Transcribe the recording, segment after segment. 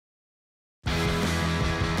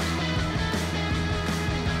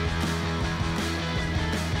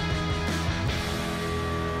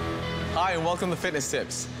Hi, and welcome to Fitness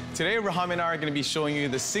Tips. Today, Raham and I are going to be showing you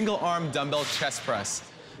the single-arm dumbbell chest press.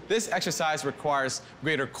 This exercise requires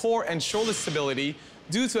greater core and shoulder stability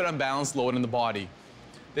due to an unbalanced load in the body.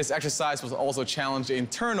 This exercise will also challenge the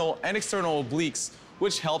internal and external obliques,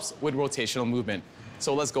 which helps with rotational movement.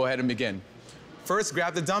 So let's go ahead and begin. First,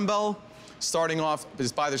 grab the dumbbell, starting off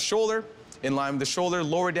just by the shoulder. In line with the shoulder,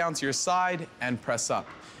 lower down to your side and press up.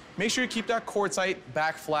 Make sure you keep that core tight,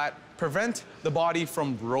 back flat. Prevent the body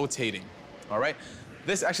from rotating, all right?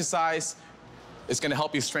 This exercise is gonna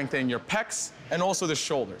help you strengthen your pecs and also the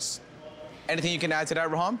shoulders. Anything you can add to that,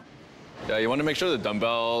 Raham? Yeah, you want to make sure the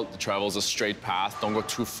dumbbell travels a straight path. Don't go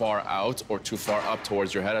too far out or too far up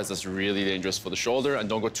towards your head, as that's really dangerous for the shoulder. And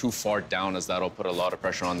don't go too far down, as that'll put a lot of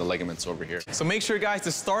pressure on the ligaments over here. So make sure, guys,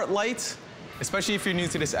 to start light, especially if you're new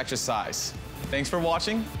to this exercise. Thanks for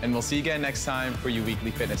watching, and we'll see you again next time for your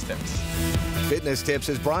weekly fitness tips. Fitness Tips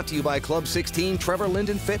is brought to you by Club 16 Trevor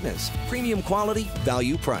Linden Fitness. Premium quality,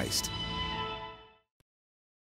 value priced.